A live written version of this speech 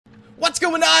What's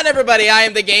going on, everybody? I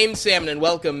am TheGameSalmon, and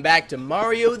welcome back to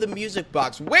Mario the Music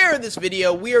Box, where in this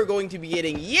video we are going to be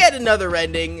getting yet another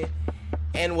ending,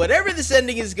 and whatever this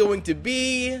ending is going to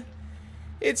be,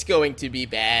 it's going to be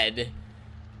bad.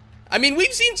 I mean,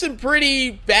 we've seen some pretty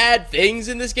bad things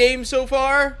in this game so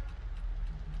far,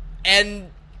 and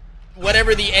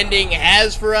whatever the ending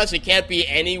has for us, it can't be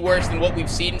any worse than what we've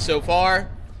seen so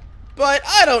far. But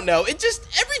I don't know, it just,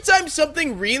 every time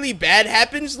something really bad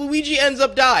happens, Luigi ends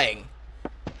up dying.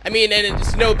 I mean, and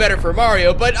it's no better for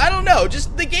Mario, but I don't know,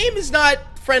 just the game is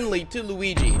not friendly to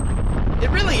Luigi. It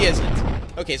really isn't.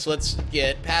 Okay, so let's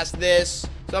get past this.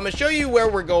 So I'm going to show you where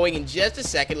we're going in just a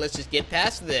second. Let's just get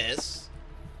past this,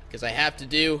 because I have to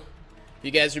do, if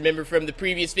you guys remember from the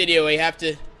previous video, I have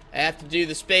to do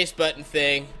the space button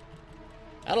thing.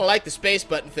 I don't like the space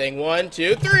button thing. 1,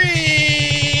 2,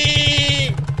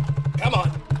 3! Come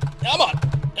on. Come on.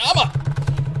 Come on.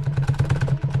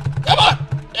 Come on.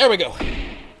 There we go.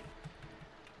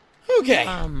 Okay.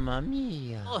 Mamma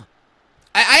mia.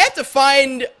 I have to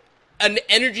find an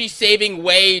energy-saving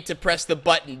way to press the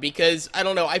button because, I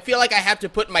don't know, I feel like I have to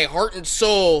put my heart and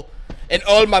soul and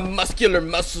all my muscular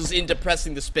muscles into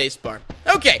pressing the spacebar.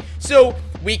 Okay, so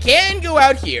we can go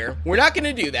out here. We're not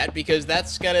going to do that because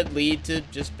that's going to lead to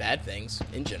just bad things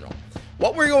in general.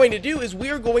 What we're going to do is we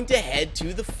are going to head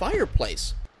to the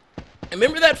fireplace.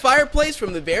 Remember that fireplace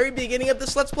from the very beginning of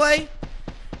this Let's Play?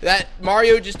 That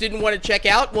Mario just didn't want to check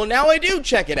out? Well, now I do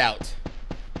check it out.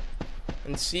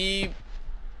 And see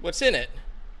what's in it.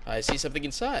 I see something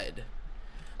inside.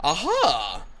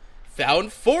 Aha!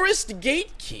 Found forest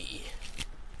gate key.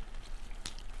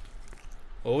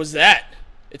 What was that?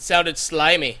 It sounded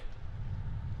slimy.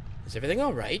 Is everything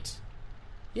alright?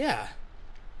 Yeah.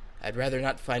 I'd rather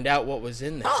not find out what was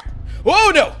in there. Whoa,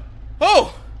 no!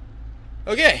 Oh!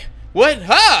 Okay. What?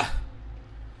 Ha!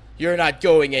 You're not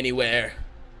going anywhere.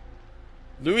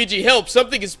 Luigi, help!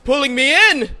 Something is pulling me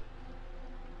in!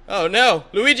 Oh no!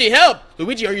 Luigi, help!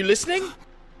 Luigi, are you listening?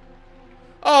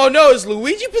 Oh no, is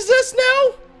Luigi possessed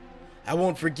now? I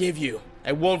won't forgive you.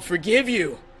 I won't forgive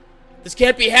you. This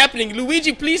can't be happening.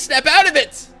 Luigi, please snap out of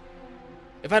it!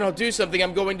 If I don't do something,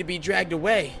 I'm going to be dragged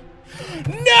away.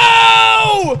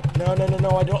 No! No, no, no, no,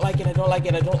 I don't like it, I don't like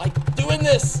it, I don't like doing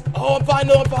this! Oh, I'm fine,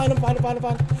 no, I'm fine, I'm fine, I'm fine, I'm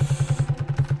fine.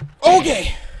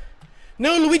 Okay!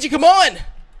 No, Luigi, come on!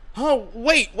 Oh,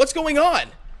 wait, what's going on?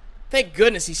 Thank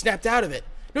goodness he snapped out of it.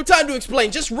 No time to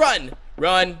explain, just run!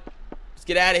 Run. Let's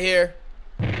get out of here.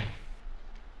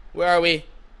 Where are we?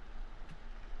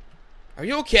 Are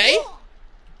you okay?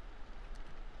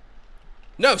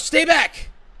 No, stay back!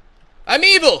 I'm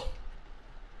evil!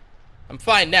 I'm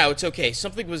fine now, it's okay.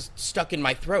 Something was stuck in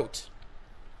my throat.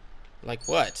 Like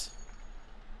what?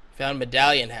 Found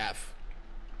medallion half.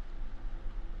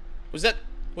 Was that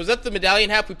the medallion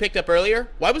half we picked up earlier?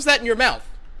 Why was that in your mouth?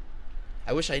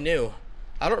 I wish I knew.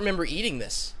 I don't remember eating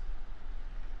this.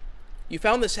 You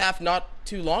found this half not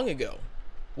too long ago.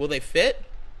 Will they fit?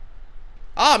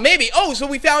 Ah, maybe. Oh, so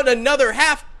we found another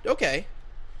half. Okay.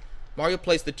 Mario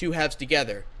placed the two halves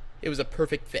together. It was a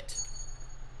perfect fit.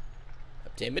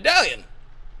 Obtain medallion.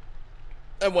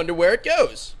 I wonder where it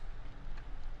goes.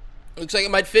 Looks like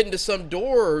it might fit into some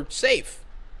door or safe.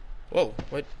 Whoa,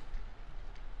 what?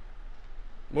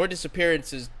 More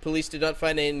disappearances. Police did not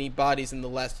find any bodies in the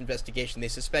last investigation. They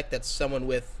suspect that someone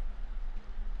with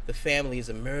the family is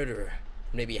a murderer,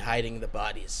 maybe hiding the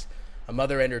bodies. A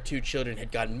mother and her 2 children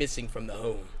had gone missing from the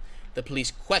home. The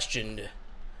police questioned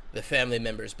the family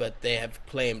members, but they have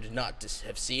claimed not to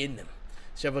have seen them.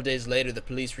 Several days later, the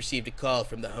police received a call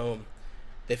from the home.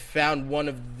 They found one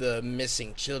of the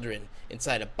missing children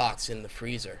inside a box in the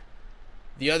freezer.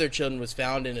 The other children was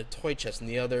found in a toy chest,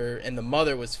 and the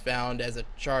mother was found as a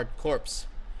charred corpse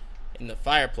in the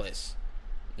fireplace.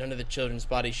 None of the children's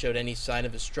bodies showed any sign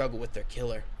of a struggle with their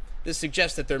killer. This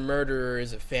suggests that their murderer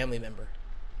is a family member.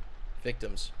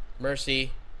 Victims: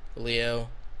 Mercy, Leo,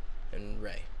 and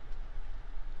Ray.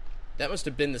 That must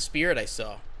have been the spirit I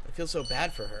saw. I feel so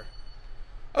bad for her.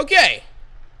 Okay.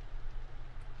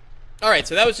 Alright,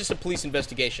 so that was just a police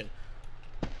investigation.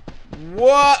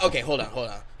 What? Okay, hold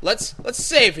on. Let's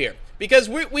save here. Because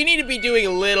we need to be doing a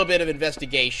little bit of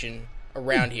investigation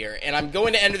around here. And I'm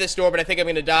going to enter this door, but I think I'm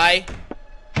going to die.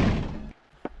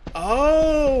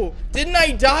 Oh! Didn't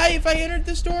I die if I entered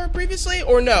this door previously?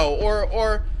 Or no?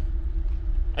 Or...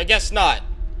 I guess not.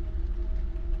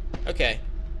 Okay.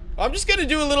 Well, I'm just going to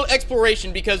do a little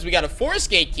exploration because we got a forest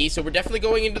gate key, so we're definitely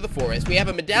going into the forest. We have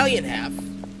a medallion half.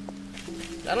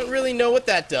 I don't really know what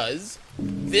that does.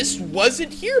 This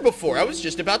wasn't here before. I was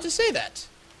just about to say that.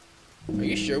 Are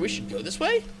you sure we should go this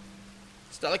way?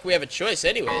 It's not like we have a choice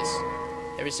anyways.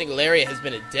 Every single area has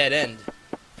been a dead end.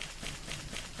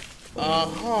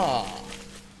 Uh-huh.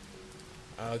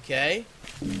 Okay.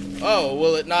 Oh,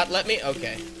 will it not let me?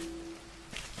 Okay.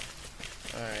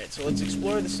 Alright, so let's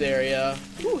explore this area.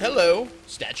 Ooh, hello,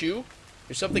 statue.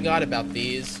 There's something odd about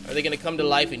these. Are they gonna come to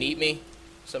life and eat me?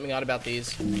 Something odd about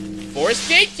these. Forest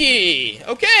gate key!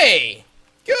 Okay!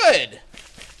 Good!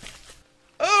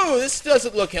 Oh, this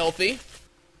doesn't look healthy.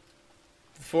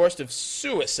 The Forest of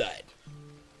Suicide.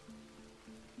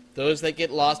 Those that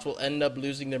get lost will end up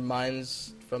losing their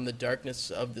minds from the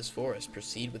darkness of this forest.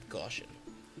 Proceed with caution.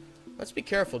 Let's be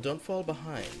careful, don't fall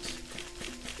behind.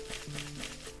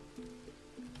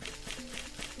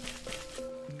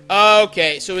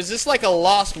 Okay, so is this like a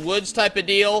Lost Woods type of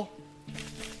deal?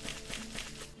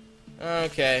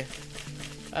 Okay.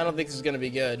 I don't think this is gonna be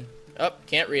good. Oh,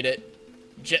 can't read it.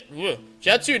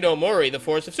 Jetsu no Mori, the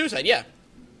Forest of Suicide, yeah.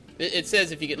 It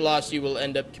says if you get lost, you will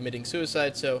end up committing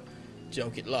suicide, so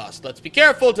don't get lost. Let's be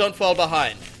careful, don't fall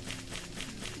behind.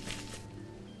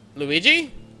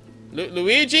 Luigi?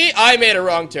 Luigi? I made a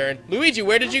wrong turn. Luigi,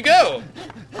 where did you go?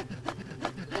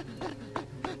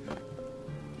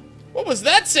 What was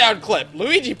that sound clip?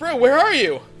 Luigi, bro, where are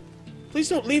you? Please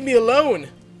don't leave me alone.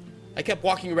 I kept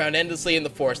walking around endlessly in the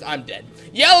forest. I'm dead.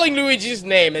 Yelling Luigi's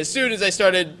name. As soon as I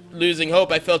started losing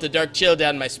hope, I felt a dark chill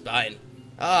down my spine.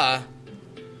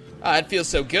 It feels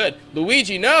so good.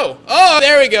 Luigi, no. Oh,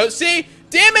 there we go. See?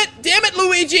 Damn it,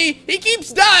 Luigi. He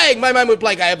keeps dying. My mind went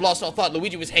blank. I have lost all thought.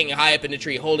 Luigi was hanging high up in a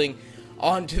tree, holding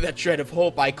on to that shred of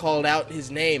hope. I called out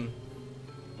his name.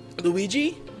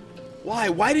 Luigi? Why?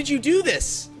 Why did you do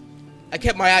this? I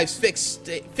kept my eyes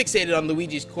fixated on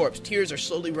Luigi's corpse. Tears are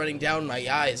slowly running down my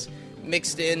eyes,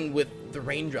 mixed in with the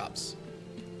raindrops.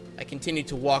 I continued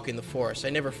to walk in the forest. I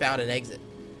never found an exit.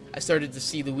 I started to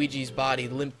see Luigi's body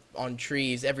limp on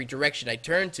trees, every direction I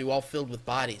turned to, all filled with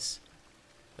bodies.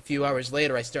 A few hours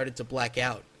later, I started to black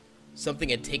out. Something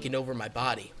had taken over my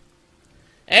body.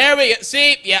 There we go.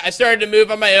 See? Yeah, I started to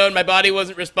move on my own. My body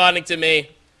wasn't responding to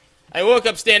me. I woke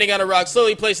up standing on a rock,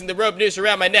 slowly placing the rope noose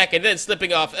around my neck and then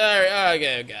slipping off. Oh,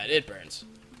 God, it burns.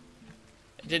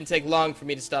 It didn't take long for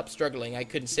me to stop struggling. I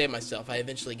couldn't save myself. I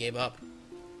eventually gave up.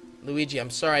 Luigi, I'm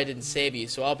sorry I didn't save you,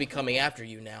 so I'll be coming after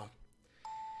you now.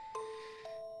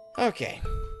 Okay.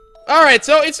 Alright,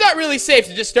 so it's not really safe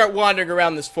to just start wandering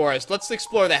around this forest. Let's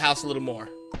explore the house a little more.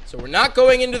 So we're not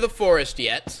going into the forest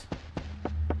yet.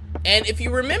 And if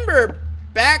you remember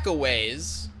back a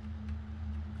ways...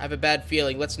 I have a bad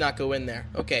feeling. Let's not go in there.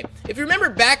 Okay. If you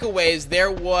remember back a ways, there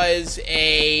was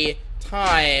a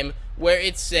time where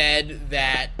it said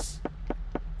that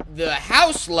the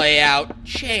house layout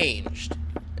changed.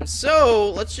 And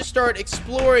so, let's just start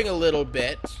exploring a little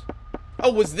bit.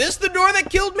 Oh, was this the door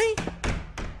that killed me?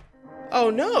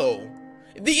 Oh, no.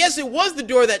 Yes, it was the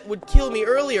door that would kill me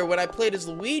earlier when I played as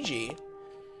Luigi.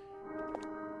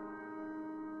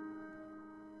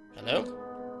 Hello?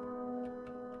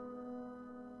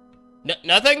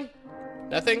 Nothing?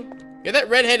 Nothing? You're that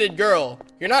redheaded girl.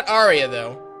 You're not Aria,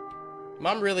 though.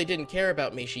 Mom really didn't care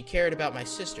about me. She cared about my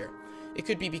sister. It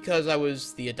could be because I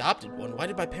was the adopted one. Why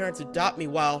did my parents adopt me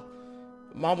while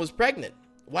Mom was pregnant?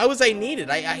 Why was I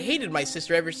needed? I hated my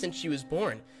sister ever since she was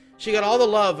born. She got all the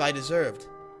love I deserved.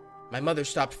 My mother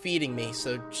stopped feeding me,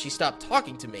 so she stopped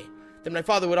talking to me. Then my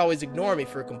father would always ignore me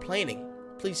for complaining.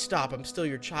 Please stop, I'm still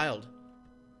your child.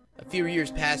 A few years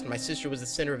passed and my sister was the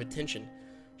center of attention.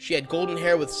 She had golden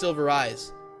hair with silver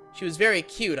eyes. She was very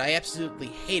cute. I absolutely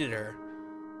hated her.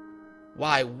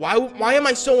 Why? Why am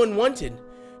I so unwanted?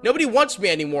 Nobody wants me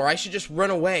anymore. I should just run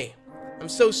away. I'm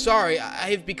so sorry. I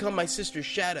have become my sister's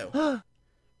shadow.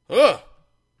 Ugh.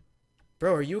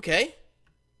 Bro, are you okay?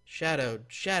 Shadow,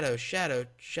 shadow, shadow,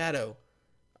 shadow.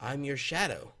 I'm your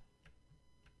shadow.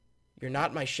 You're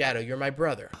not my shadow. You're my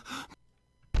brother.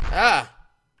 Ah.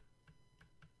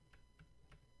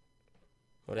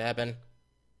 What happened?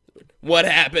 What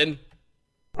happened?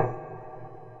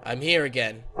 I'm here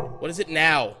again. What is it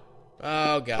now?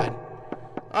 Oh, God.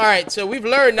 Alright, so we've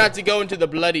learned not to go into the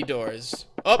bloody doors.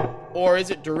 Oh, or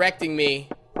is it directing me?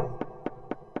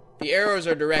 The arrows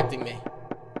are directing me.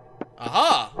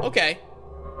 Aha, okay.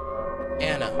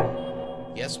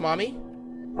 Anna. Yes, Mommy?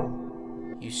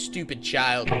 You stupid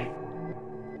child.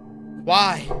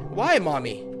 Why? Why,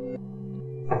 Mommy?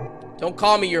 Don't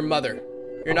call me your mother.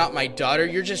 You're not my daughter,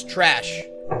 you're just trash.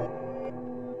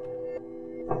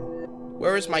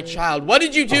 Where is my child? What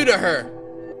did you do to her?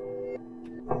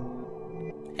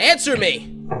 Answer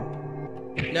me!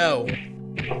 No.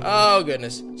 Oh,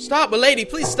 goodness. Stop, milady,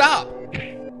 please stop!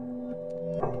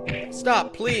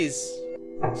 Stop, please.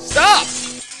 Stop!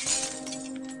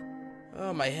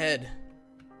 Oh, my head.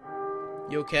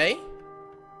 You okay?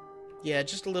 Yeah,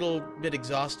 just a little bit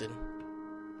exhausted.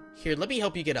 Here, let me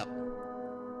help you get up.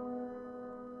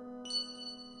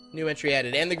 New entry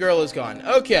added. And the girl is gone.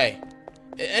 Okay.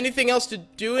 Anything else to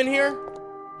do in here?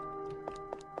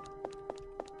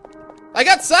 I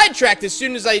got sidetracked as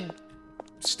soon as I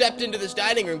stepped into this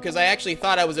dining room because I actually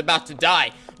thought I was about to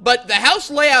die. But the house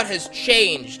layout has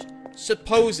changed,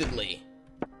 supposedly.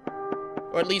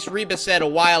 Or at least Reba said a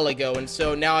while ago, and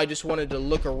so now I just wanted to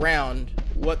look around.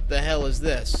 What the hell is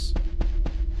this?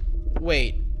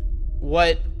 Wait.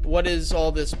 What is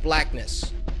all this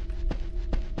blackness?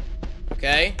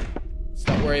 Okay. Let's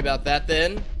not worry about that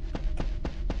then.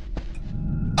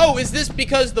 Oh, is this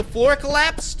because the floor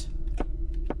collapsed?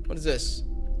 What is this?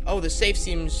 Oh, the safe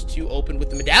seems to open with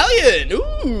the medallion.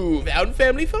 Ooh, found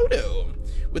family photo.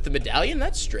 With the medallion?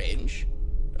 That's strange.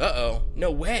 Uh-oh.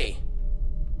 No way.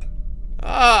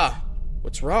 Ah,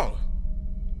 what's wrong?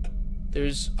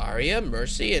 There's Arya,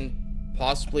 Mercy, and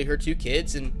possibly her 2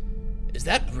 kids, and is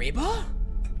that Reba?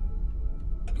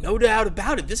 No doubt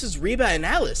about it. This is Reba and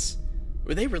Alice.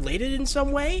 Were they related in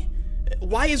some way?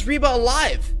 Why is Reba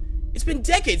alive? It's been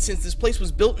decades since this place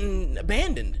was built and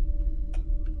abandoned.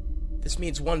 This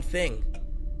means one thing.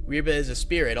 Reba is a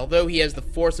spirit, although he has the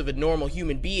force of a normal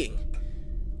human being.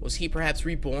 Was he perhaps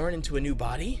reborn into a new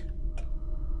body?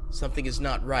 Something is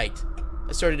not right.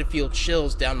 I started to feel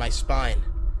chills down my spine.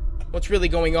 What's really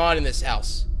going on in this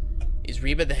house? Is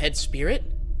Reba the head spirit?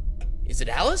 Is it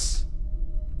Alice?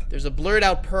 There's a blurred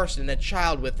out person and a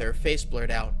child with her face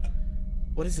blurred out.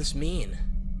 What does this mean?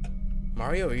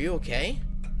 Mario, are you okay?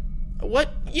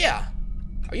 What? Yeah.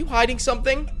 Are you hiding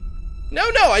something? No,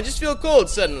 I just feel cold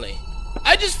suddenly.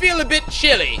 I just feel a bit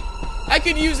chilly. I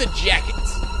could use a jacket.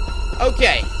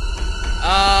 Okay.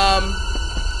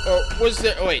 Or was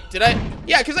there... Oh, wait, did I...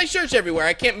 Yeah, because I searched everywhere.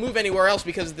 I can't move anywhere else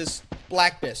because of this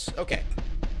blackness. Okay.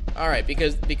 Alright,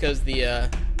 because the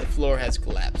floor has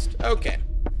collapsed. Okay.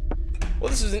 Well,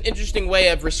 this is an interesting way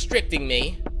of restricting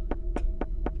me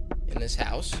in this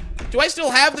house. Do I still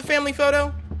have the family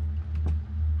photo?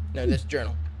 No, this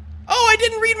journal. Oh, I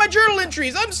didn't read my journal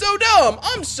entries. I'm so dumb.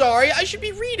 I'm sorry. I should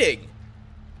be reading.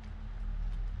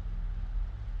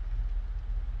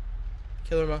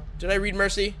 Killer Ma. Did I read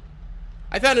Mercy?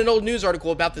 I found an old news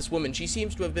article about this woman. She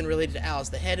seems to have been related to Alice,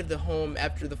 the head of the home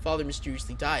after the father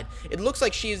mysteriously died. It looks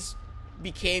like she's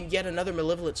became yet another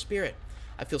malevolent spirit.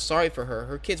 I feel sorry for her.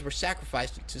 Her kids were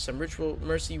sacrificed to some ritual.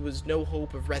 Mercy was no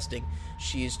hope of resting.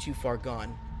 She is too far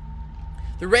gone.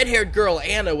 The red-haired girl,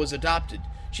 Anna, was adopted.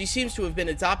 She seems to have been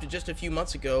adopted just a few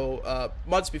months ago,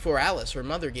 months before Alice, her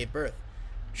mother, gave birth.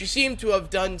 She seemed to have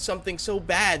done something so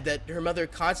bad that her mother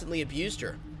constantly abused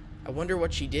her. I wonder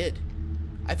what she did.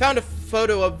 I found a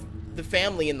photo of the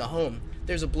family in the home.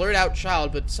 There's a blurred out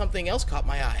child, but something else caught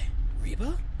my eye.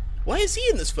 Reba? Why is he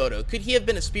in this photo? Could he have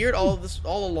been a spirit all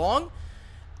along?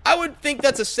 I would think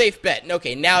that's a safe bet.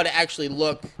 Okay, now to actually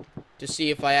look to see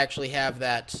if I actually have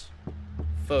that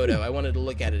photo. I wanted to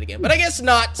look at it again, but I guess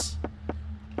not.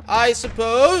 I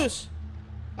suppose.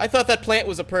 I thought that plant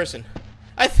was a person.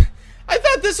 I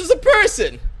thought this was a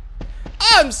person.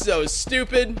 I'm so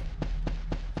stupid.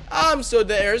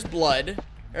 There's blood.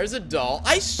 There's a doll.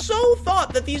 I so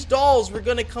thought that these dolls were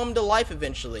gonna come to life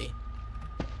eventually.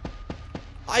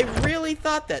 I really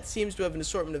thought that. Seems to have an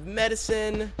assortment of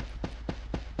medicine.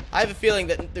 I have a feeling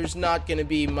that there's not gonna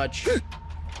be much.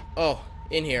 Oh,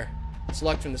 in here. It's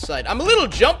locked from the side. I'm a little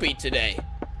jumpy today.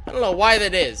 I don't know why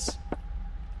that is.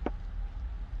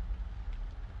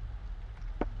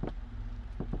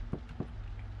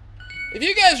 If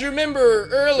you guys remember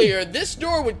earlier, this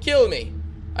door would kill me.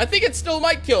 I think it still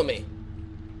might kill me.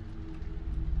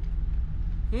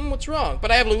 What's wrong?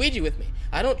 But I have Luigi with me.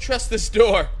 I don't trust this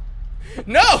door.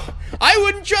 No! I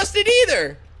wouldn't trust it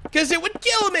either! Because it would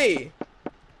kill me!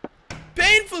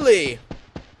 Painfully!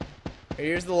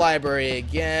 Here's the library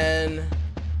again.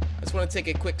 I just want to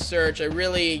take a quick search. I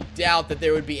really doubt that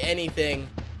there would be anything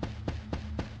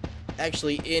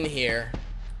actually in here.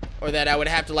 Or that I would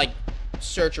have to, like,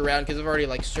 search around, because I've already,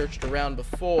 like, searched around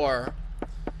before.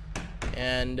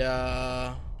 And,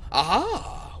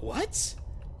 aha! What?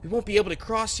 We won't be able to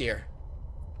cross here.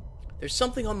 There's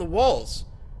something on the walls.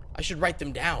 I should write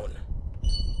them down.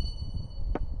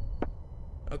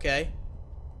 Okay.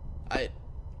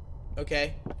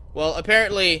 Okay. Well,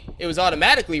 apparently, it was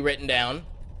automatically written down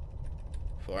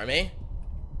for me.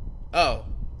 Oh.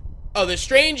 Oh, there's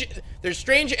strange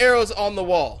arrows on the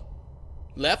wall.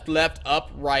 Left, up,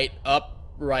 right, up.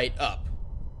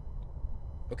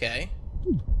 Okay.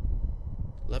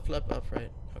 Left, up,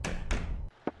 right. Okay.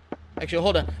 Actually,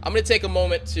 hold on. I'm gonna take a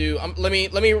moment to let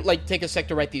me like take a sec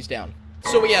to write these down.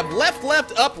 So we have left,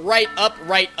 up, right, up,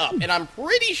 and I'm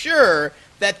pretty sure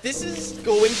that this is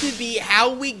going to be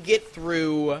how we get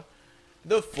through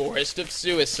the Forest of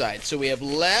Suicide. So we have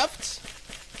left,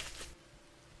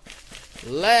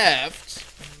 left,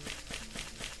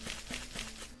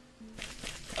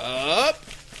 up,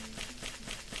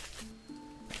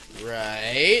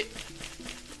 right,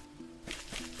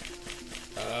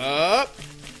 up.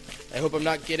 I hope I'm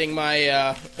not getting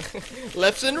my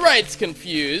lefts and rights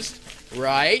confused.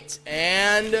 Right,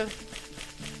 and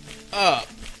up.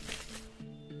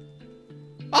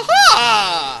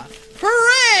 Aha!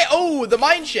 Hooray! Oh, the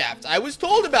mine shaft. I was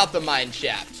told about the mine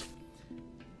shaft.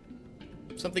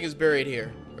 Something is buried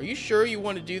here. Are you sure you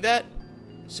want to do that?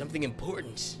 Something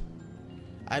important.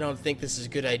 I don't think this is a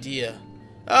good idea.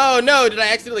 Oh no, did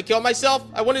I accidentally kill myself?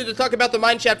 I wanted to talk about the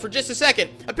mine shaft for just a second.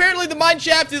 Apparently the mine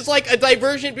shaft is like a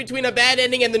diversion between a bad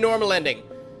ending and the normal ending.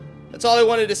 That's all I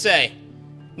wanted to say.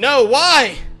 No,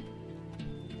 why?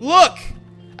 Look!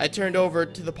 I turned over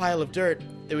to the pile of dirt.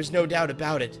 There was no doubt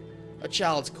about it. A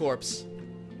child's corpse.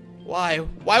 Why?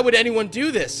 Why would anyone do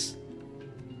this?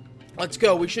 Let's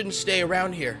go. We shouldn't stay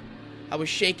around here. I was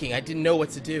shaking. I didn't know what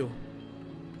to do.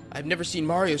 I've never seen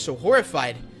Mario so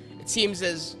horrified. It seems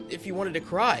as if he wanted to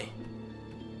cry.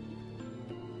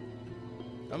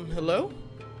 Hello?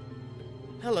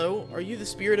 Hello? Are you the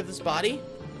spirit of this body?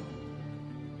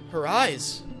 Her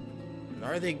eyes.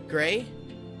 Are they gray?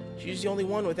 She's the only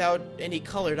one without any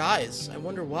colored eyes. I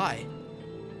wonder why.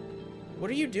 What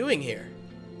are you doing here?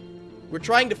 We're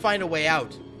trying to find a way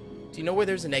out. Do you know where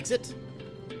there's an exit?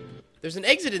 There's an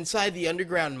exit inside the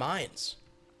underground mines.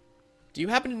 Do you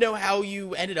happen to know how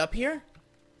you ended up here?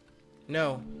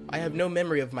 No, I have no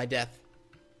memory of my death.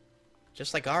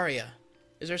 Just like Arya.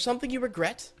 Is there something you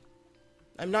regret?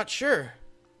 I'm not sure.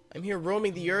 I'm here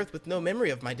roaming the earth with no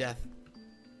memory of my death.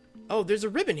 Oh, there's a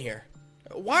ribbon here.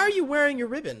 Why are you wearing your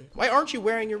ribbon? Why aren't you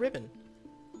wearing your ribbon?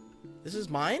 This is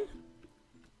mine?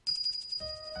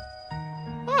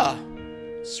 Ah,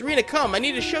 Serena, come. I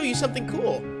need to show you something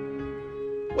cool.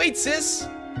 Wait, sis.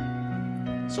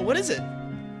 So what is it?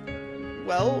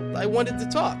 Well, I wanted to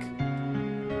talk.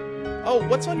 Oh,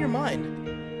 what's on your mind?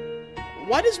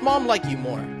 Why does Mom like you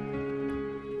more?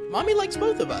 Mommy likes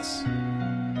both of us.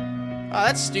 Ah,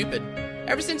 that's stupid.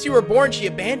 Ever since you were born, she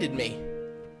abandoned me.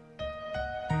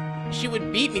 She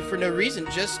would beat me for no reason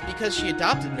just because she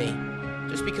adopted me.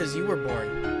 Just because you were born.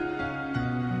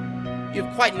 You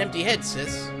have quite an empty head,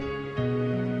 sis.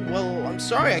 Well, I'm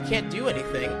sorry I can't do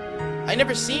anything. I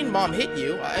never seen Mom hit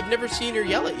you. I've never seen her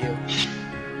yell at you.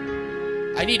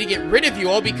 I need to get rid of you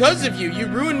all because of you. You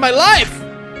ruined my life!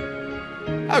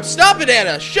 Oh, stop it,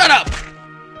 Anna! Shut up!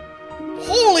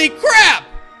 Holy crap!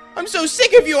 I'm so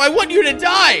sick of you, I want you to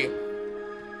die!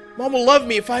 Mom will love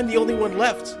me if I'm the only one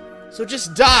left. So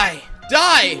just die!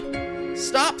 Die!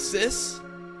 Stop, sis.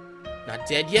 Not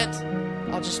dead yet?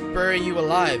 I'll just bury you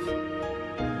alive.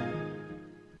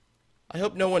 I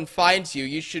hope no one finds you.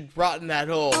 You should rot in that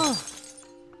hole.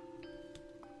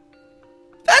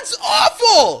 That's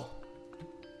awful!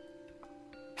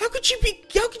 How could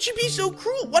you be so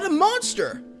cruel? What a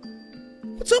monster!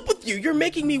 What's up with you? You're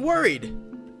making me worried.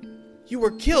 You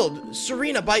were killed,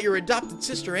 Serena, by your adopted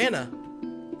sister Anna.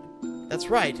 That's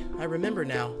right. I remember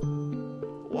now.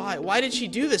 Why did she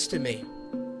do this to me?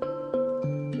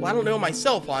 Well, I don't know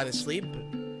myself, honestly,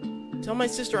 but tell my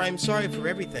sister I'm sorry for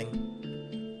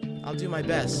everything. I'll do my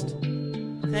best.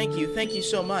 Thank you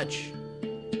so much.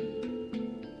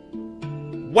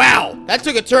 Wow, that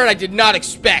took a turn I did not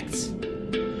expect.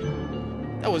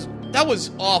 That was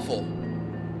awful.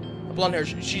 Blonde hair,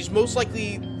 she's most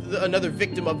likely another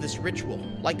victim of this ritual.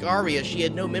 Like Arya, she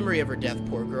had no memory of her death,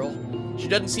 poor girl. She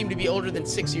doesn't seem to be older than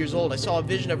 6 years old. I saw a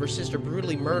vision of her sister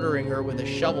brutally murdering her with a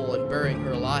shovel and burying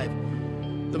her alive.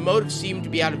 The motive seemed to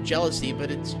be out of jealousy,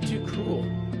 but it's too cruel.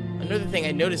 Another thing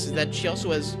I noticed is that she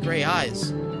also has gray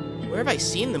eyes. Where have I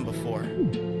seen them before?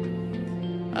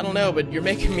 I don't know, but you're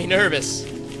making me nervous.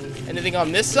 Anything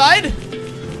on this side?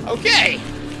 Okay.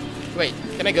 Wait,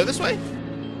 can I go this way?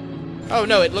 Oh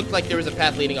no, it looked like there was a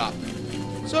path leading off.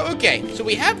 So, okay, so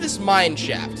we have this mine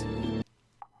shaft.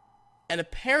 And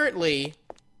apparently,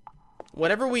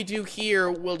 whatever we do here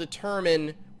will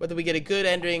determine whether we get a good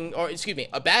ending, or, excuse me,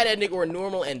 a bad ending or a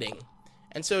normal ending.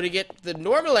 And so to get the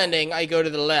normal ending, I go to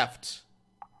the left.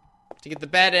 To get the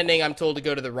bad ending, I'm told to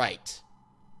go to the right.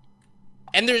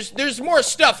 And there's more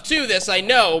stuff to this, I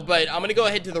know, but I'm gonna go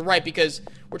ahead to the right because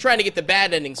we're trying to get the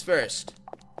bad endings first.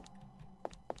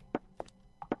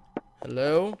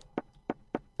 Hello?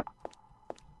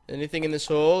 Anything in this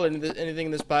hole? Anything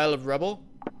in this pile of rubble?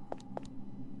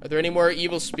 Are there any more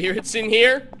evil spirits in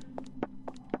here?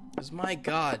 Because my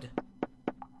god.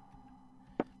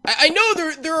 I know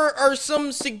there are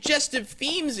some suggestive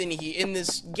themes in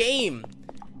this game.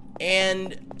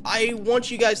 And I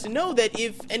want you guys to know that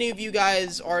if any of you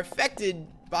guys are affected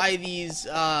by these,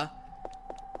 well,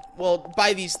 well,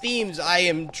 by these themes, I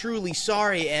am truly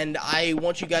sorry, and I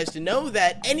want you guys to know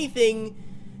that anything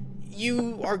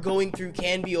you are going through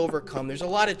can be overcome. There's a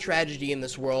lot of tragedy in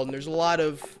this world, and there's a lot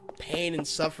of pain and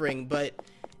suffering, but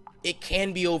it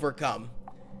can be overcome.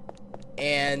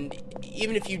 And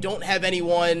even if you don't have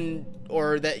anyone,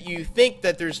 or that you think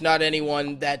that there's not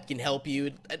anyone that can help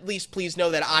you, at least please know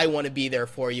that I want to be there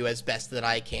for you as best that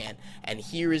I can. And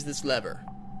here is this lever.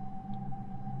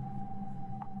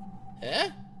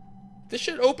 Eh? This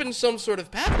should open some sort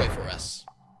of pathway for us.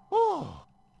 Oh,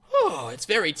 it's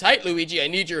very tight, Luigi. I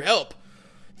need your help.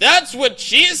 That's what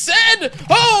she said?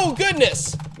 Oh,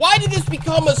 goodness. Why did this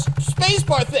become a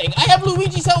spacebar thing? I have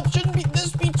Luigi's help. Shouldn't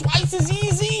this be twice as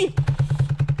easy?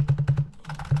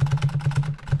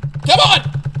 Come on!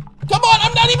 Come on!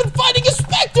 I'm not even fighting a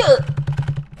specter!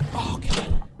 Oh,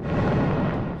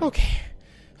 God. Okay.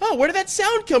 Oh, where did that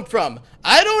sound come from?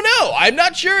 I don't know. I'm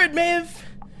not sure. It may have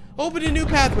opened a new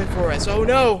pathway for us. Oh,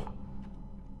 no.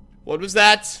 What was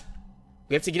that?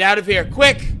 We have to get out of here.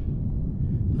 Quick!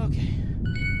 Okay.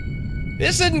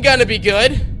 This isn't gonna be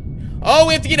good. Oh,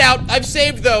 we have to get out. I've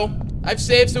saved, though. I've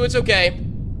saved, so it's okay.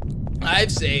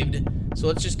 I've saved. So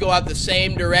let's just go out the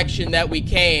same direction that we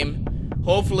came.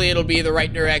 Hopefully it'll be the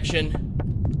right direction.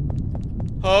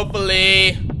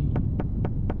 Hopefully.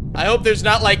 I hope there's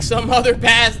not like some other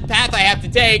path I have to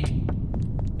take.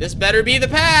 This better be the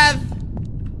path.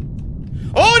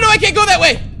 Oh no, I can't go that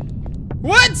way.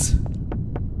 What?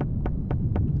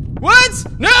 What?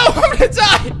 No, I'm gonna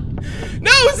die.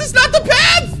 No, is this not the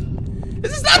path?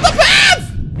 Is this not the path?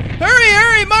 Hurry,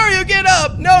 hurry, Mario, get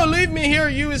up. No, leave me here,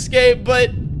 you escape,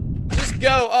 but just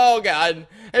go. Oh God.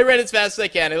 I ran as fast as I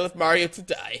can. I left Mario to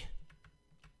die.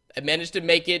 I managed to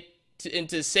make it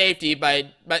into safety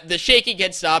by the shaking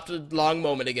had stopped a long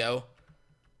moment ago.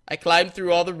 I climbed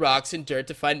through all the rocks and dirt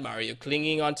to find Mario,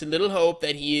 clinging on to little hope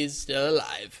that he is still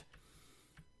alive.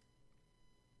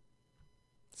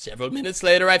 Several minutes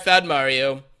later, I found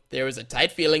Mario. There was a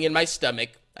tight feeling in my stomach.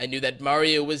 I knew that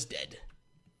Mario was dead.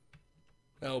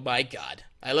 Oh my God.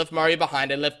 I left Mario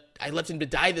behind. I left him to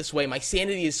die this way. My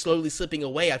sanity is slowly slipping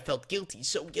away. I felt guilty,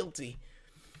 so guilty.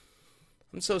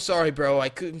 I'm so sorry, bro.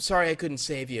 I'm sorry I couldn't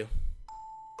save you.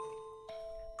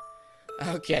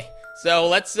 Okay, so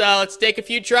let's take a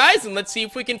few tries and let's see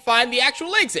if we can find the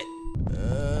actual exit.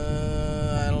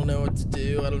 I don't know what to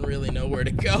do. I don't really know where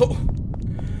to go.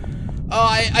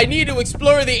 Oh, I need to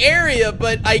explore the area,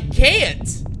 but I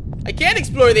can't. I can't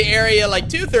explore the area like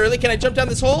too thoroughly. Can I jump down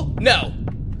this hole? No.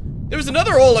 There was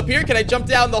another hole up here. Can I jump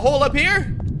down the hole up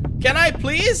here? Can I,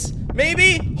 please?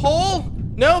 Maybe? Hole?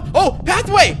 No? Oh,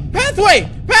 pathway! Pathway!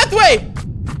 Pathway!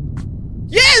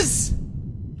 Yes!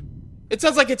 It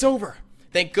sounds like it's over.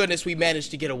 Thank goodness we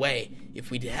managed to get away.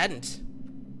 If we hadn't...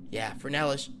 Yeah, for now,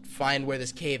 let's find where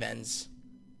this cave ends.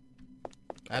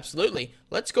 Absolutely.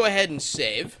 Let's go ahead and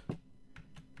save.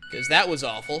 Because that was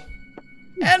awful.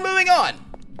 And moving on.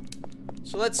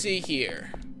 So let's see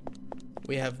here.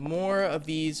 We have more of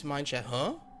these mine shafts.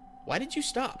 Huh? Why did you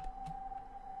stop?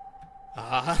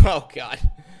 Oh, God.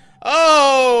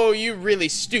 Oh, you really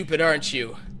stupid, aren't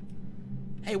you?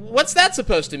 Hey, what's that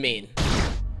supposed to mean?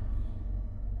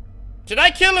 Did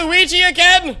I kill Luigi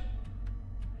again?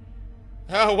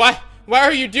 Oh, why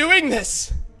are you doing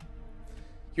this?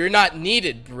 You're not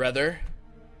needed, brother.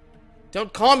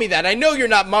 Don't call me that. I know you're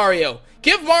not Mario.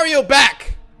 Give Mario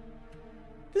back.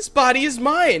 This body is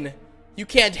mine. You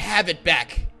can't have it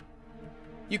back.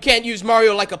 You can't use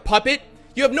Mario like a puppet.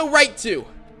 You have no right to.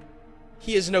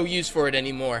 He has no use for it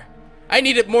anymore. I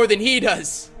need it more than he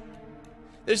does.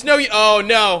 There's no... Oh,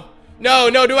 no. No,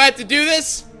 do I have to do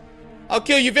this? I'll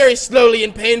kill you very slowly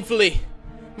and painfully.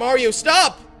 Mario,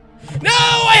 stop. No,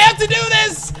 I have to do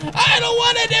this. I don't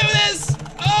want to do this.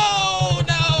 Oh,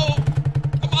 no.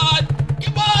 Come on.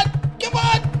 Come on. Come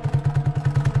on.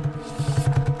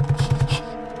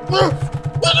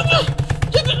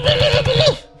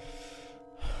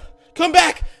 Come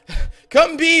back.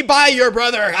 Come be by your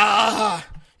brother. Ah.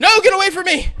 No, get away from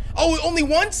me. Oh, only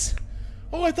once?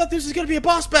 Oh, I thought this was going to be a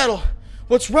boss battle.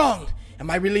 What's wrong? Am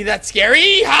I really that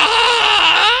scary?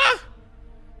 Ah!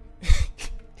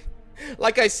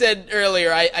 Like I said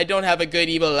earlier, I don't have a good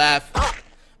evil laugh.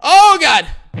 Oh, God.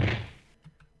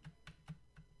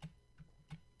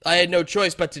 I had no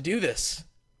choice but to do this.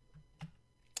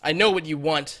 I know what you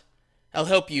want. I'll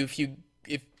help you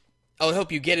I'll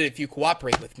help you get it if you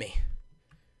cooperate with me.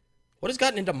 What has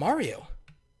gotten into Mario?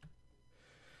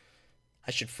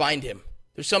 I should find him.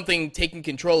 There's something taking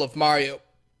control of Mario,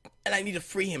 and I need to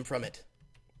free him from it.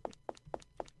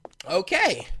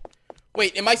 Okay.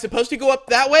 Wait, am I supposed to go up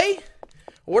that way?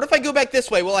 Or what if I go back this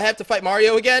way? Will I have to fight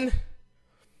Mario again?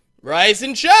 Rise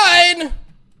and shine!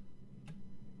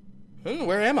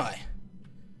 Where am I?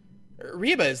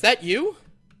 Reba, is that you?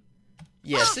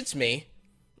 Yes, it's me.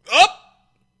 Oh!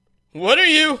 What are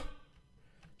you?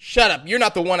 Shut up, you're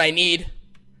not the one I need.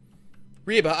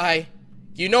 Reba,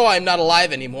 you know I'm not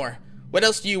alive anymore. What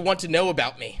else do you want to know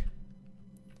about me?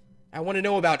 I want to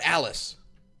know about Alice.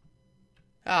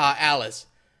 Ah, Alice.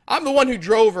 I'm the one who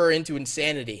drove her into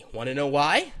insanity. Want to know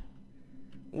why?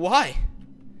 Why?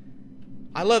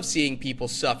 I love seeing people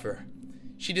suffer.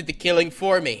 She did the killing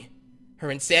for me. Her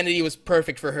insanity was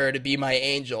perfect for her to be my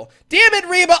angel. Damn it,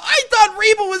 Reba! I thought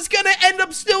Reba was gonna end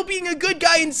up still being a good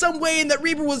guy in some way and that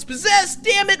Reba was possessed.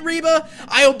 Damn it, Reba!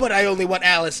 But I only want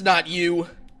Alice, not you.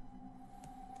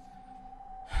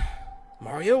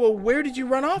 Mario, well, where did you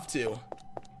run off to?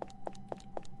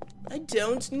 I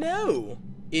don't know.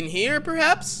 In here,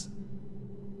 perhaps?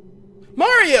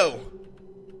 Mario!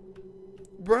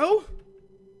 Bro?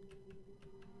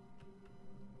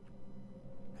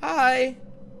 Hi.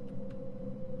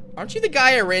 Aren't you the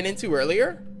guy I ran into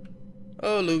earlier?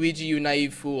 Oh, Luigi, you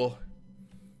naive fool.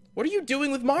 What are you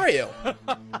doing with Mario?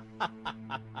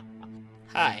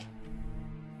 Hi.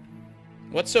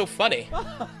 What's so funny?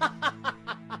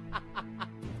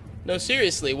 No,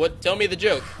 seriously, tell me the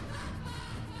joke.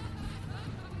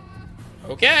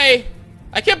 Okay.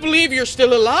 I can't believe you're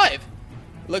still alive.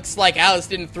 Looks like Alice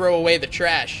didn't throw away the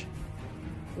trash.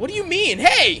 What do you mean?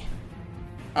 Hey!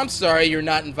 I'm sorry you're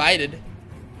not invited.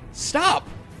 Stop.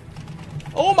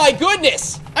 Oh my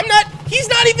goodness! He's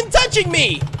not even touching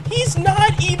me! He's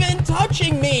not even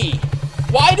touching me!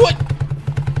 Why do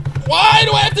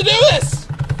I have to do this?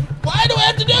 Why do I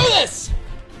have to do this?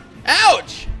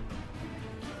 Ouch!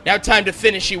 Now time to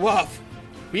finish you off.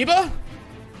 Reba?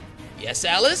 Yes,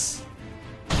 Alice?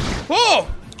 Whoa!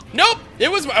 Nope!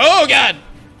 It was oh god!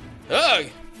 Ugh!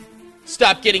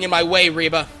 Stop getting in my way,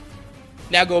 Reba.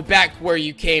 Now go back where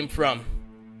you came from.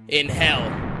 In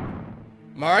hell.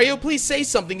 Mario, please say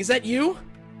something. Is that you?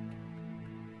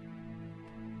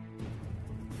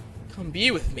 Come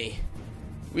be with me.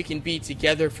 We can be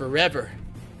together forever.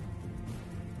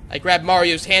 I grabbed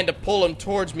Mario's hand to pull him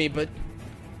towards me, but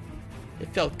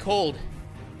it felt cold.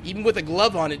 Even with a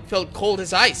glove on, it felt cold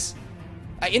as ice.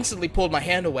 I instantly pulled my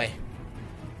hand away.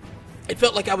 It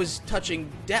felt like I was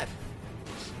touching death.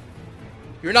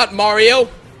 You're not Mario.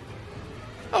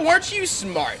 Oh, aren't you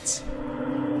smart?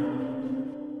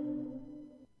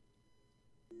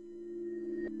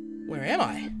 Where am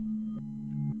I?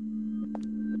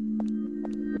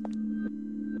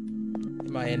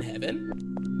 Am I in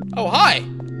heaven? Oh, hi!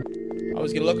 I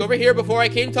was gonna look over here before I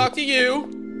came talk to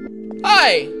you.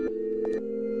 Hi!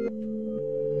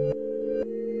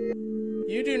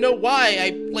 You do know why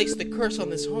I placed the curse on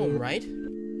this home, right?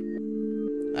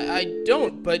 I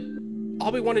don't, but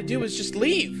all we want to do is just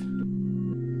leave.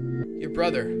 Your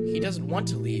brother, he doesn't want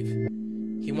to leave.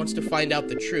 He wants to find out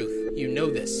the truth. You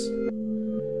know this.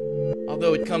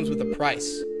 Although it comes with a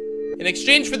price. In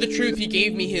exchange for the truth, he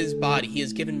gave me his body. He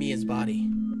has given me his body.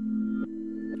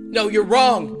 No, you're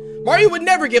wrong. Mario would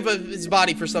never give his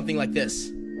body for something like this.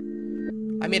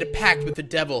 I made a pact with the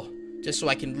devil, just so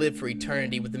I can live for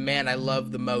eternity with the man I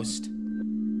love the most.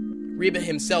 Reba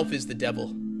himself is the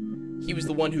devil. He was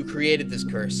the one who created this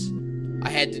curse. I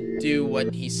had to do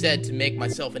what he said to make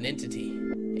myself an entity.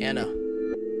 Anna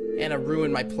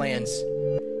ruined my plans.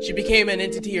 She became an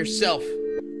entity herself,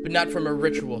 but not from a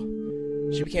ritual.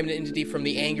 She became an entity from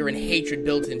the anger and hatred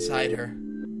built inside her.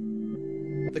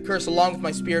 The curse, along with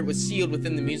my spirit, was sealed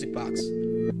within the music box.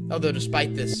 Although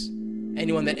despite this,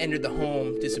 anyone that entered the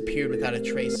home disappeared without a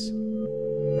trace.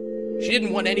 She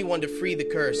didn't want anyone to free the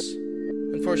curse.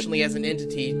 Unfortunately, as an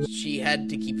entity, she had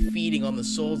to keep feeding on the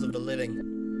souls of the living.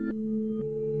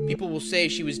 People will say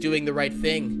she was doing the right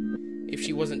thing if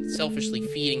she wasn't selfishly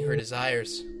feeding her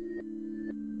desires.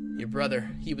 Your brother,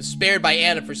 he was spared by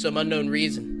Anna for some unknown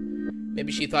reason.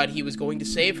 Maybe she thought he was going to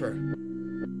save her.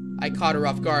 I caught her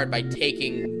off guard by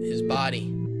taking his body.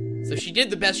 So she did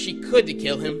the best she could to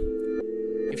kill him.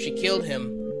 If she killed him,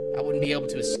 I wouldn't be able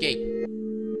to escape.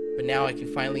 But now I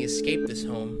can finally escape this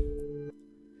home.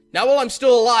 Now while I'm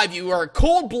still alive, you are a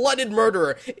cold-blooded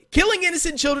murderer, killing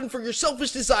innocent children for your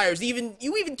selfish desires. You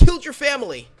even killed your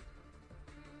family.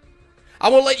 I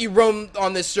won't let you roam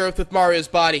on this earth with Mario's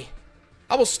body.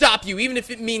 I will stop you, even if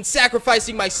it means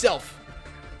sacrificing myself.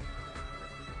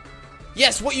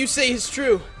 Yes, what you say is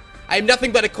true. I am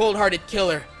nothing but a cold-hearted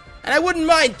killer, and I wouldn't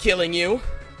mind killing you.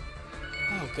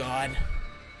 Oh, God.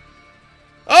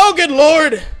 Oh, good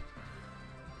Lord!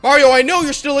 Mario, I know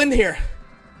you're still in here.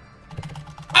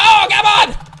 Oh, come on!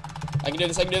 I can do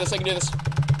this, I can do this, I can do this.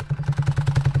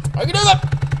 I can do that!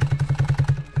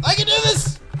 I can do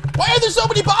this! Why are there so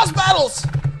many boss battles?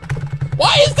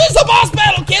 Why is this a boss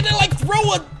battle? Can't I, like,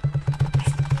 throw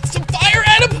some fire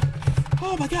at him?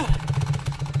 Oh, my God.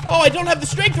 Oh, I don't have the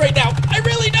strength right now. I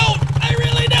really don't. I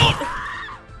really don't.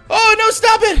 Oh, no,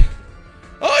 stop it.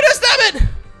 Oh, no, stop it.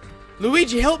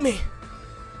 Luigi, help me.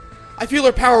 I feel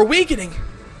her power weakening.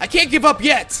 I can't give up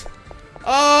yet.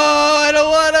 Oh, I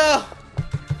don't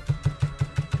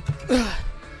wanna.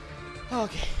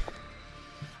 Okay.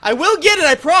 I will get it,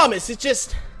 I promise. It's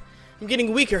just, I'm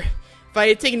getting weaker. If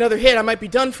I take another hit, I might be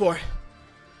done for.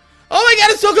 Oh my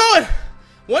God, it's still going.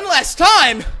 One last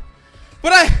time.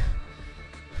 But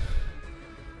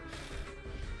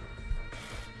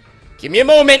give me a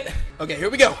moment. Okay, here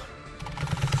we go.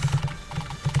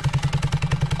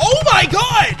 Oh my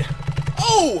God!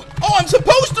 Oh, I'm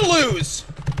supposed to lose!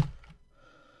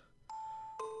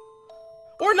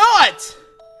 Or not!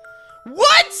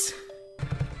 What?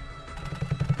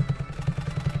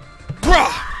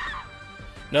 Bruh!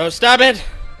 No, stop it!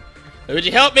 Would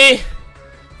you help me?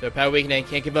 Their power weakening,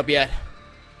 can't give up yet.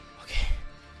 Okay,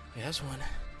 that's one.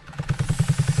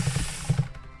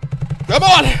 Come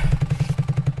on!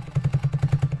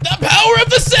 The power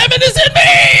of the 7 is in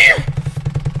me!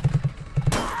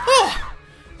 Oh,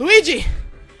 Luigi! I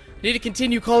need to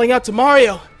continue calling out to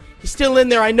Mario. He's still in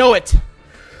there, I know it.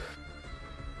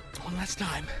 One last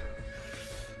time.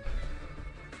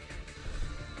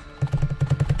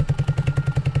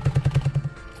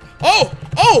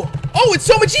 Oh, it's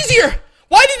so much easier!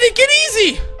 Why did it get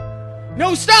easy?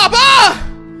 No, stop! Ah!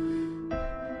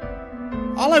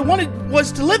 All I wanted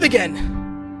was to live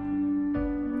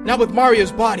again. Not with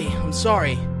Mario's body, I'm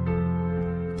sorry.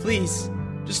 Please,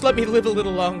 just let me live a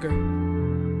little longer.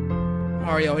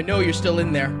 Mario, I know you're still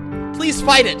in there. Please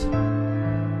fight it!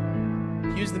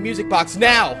 Use the music box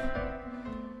now!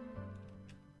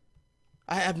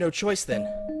 I have no choice then.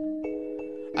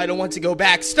 I don't want to go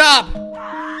back. Stop!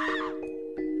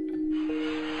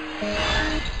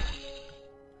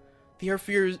 The air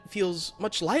feels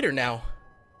much lighter now.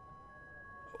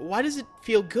 Why does it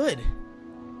feel good?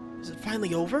 Is it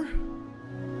finally over?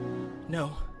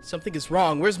 No, something is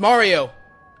wrong. Where's Mario?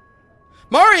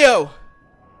 Mario!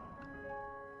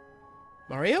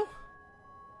 Mario?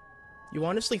 You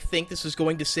honestly think this is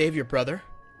going to save your brother?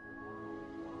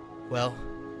 Well,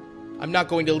 I'm not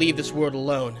going to leave this world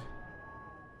alone.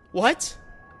 What?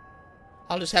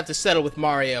 I'll just have to settle with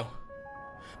Mario.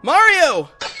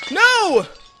 Mario! No!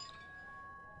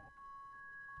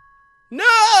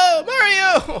 No!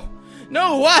 Mario!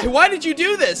 No, why? Why did you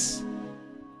do this?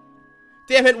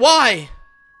 Damn it, why?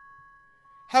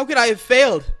 How could I have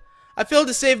failed? I failed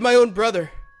to save my own brother.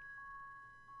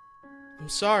 I'm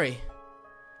sorry.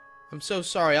 I'm so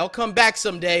sorry. I'll come back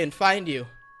someday and find you.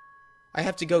 I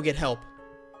have to go get help.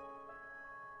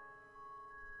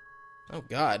 Oh,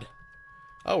 God.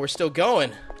 Oh, we're still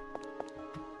going.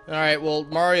 Alright, well,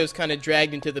 Mario's kind of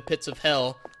dragged into the pits of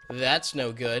hell. That's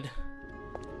no good.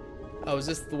 Oh, is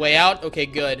this the way out? Okay,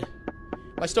 good.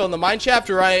 Am I still in the mine shaft,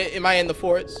 or am I in the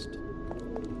forest?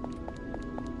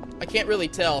 I can't really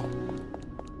tell.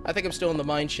 I think I'm still in the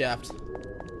mine shaft.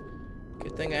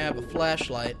 Good thing I have a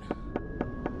flashlight.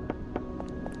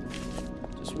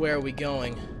 Just where are we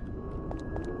going?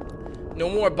 No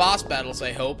more boss battles,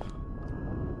 I hope.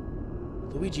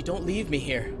 Luigi, don't leave me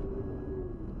here.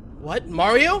 What?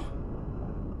 Mario?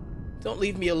 Don't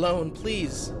leave me alone,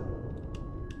 please.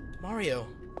 Mario.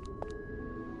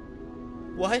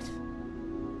 What?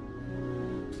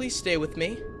 Please stay with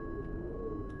me.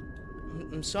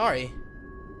 I'm sorry.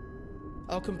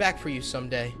 I'll come back for you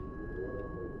someday.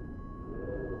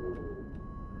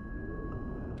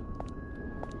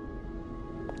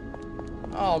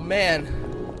 Oh, man.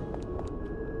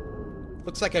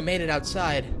 Looks like I made it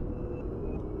outside.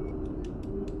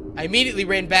 I immediately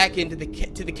ran back into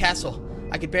the castle.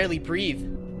 I could barely breathe.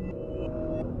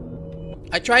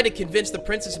 I tried to convince the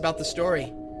princess about the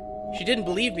story. She didn't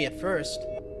believe me at first.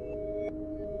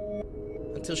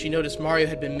 Until she noticed Mario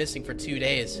had been missing for 2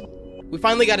 days. We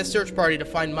finally got a search party to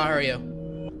find Mario.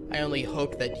 I only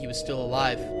hoped that he was still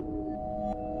alive.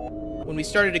 When we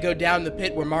started to go down the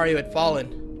pit where Mario had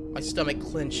fallen, my stomach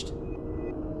clenched.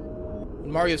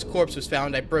 When Mario's corpse was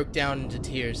found, I broke down into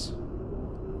tears.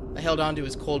 I held onto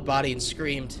his cold body and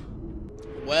screamed.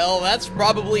 Well, that's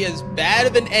probably as bad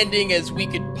of an ending as we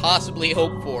could possibly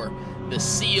hope for. The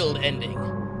sealed ending.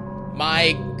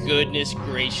 My goodness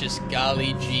gracious,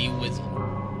 golly gee whizzle.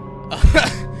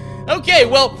 Okay,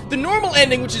 well, the normal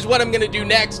ending, which is what I'm gonna do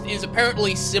next, is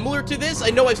apparently similar to this. I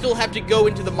know I still have to go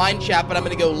into the mine shaft, but I'm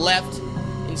gonna go left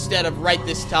instead of right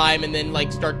this time, and then,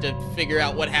 like, start to figure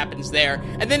out what happens there.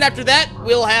 And then after that,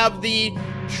 we'll have the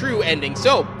true ending.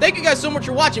 So, thank you guys so much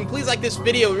for watching. Please like this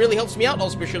video. It really helps me out.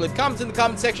 Also, be sure to leave comments in the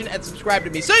comment section and subscribe to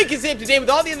me so you can stay up to date with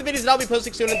all the other videos that I'll be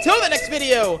posting soon. Until the next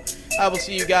video, I will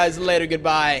see you guys later.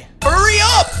 Goodbye. Hurry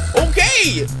up!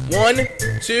 Okay! 1,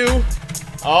 2...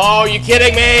 Oh, you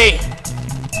kidding me?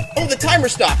 Oh, the timer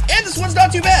stopped. And this one's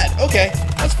not too bad. Okay,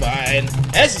 that's fine.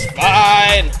 This is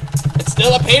fine. It's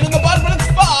still a pain in the butt, but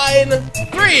it's fine.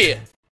 3,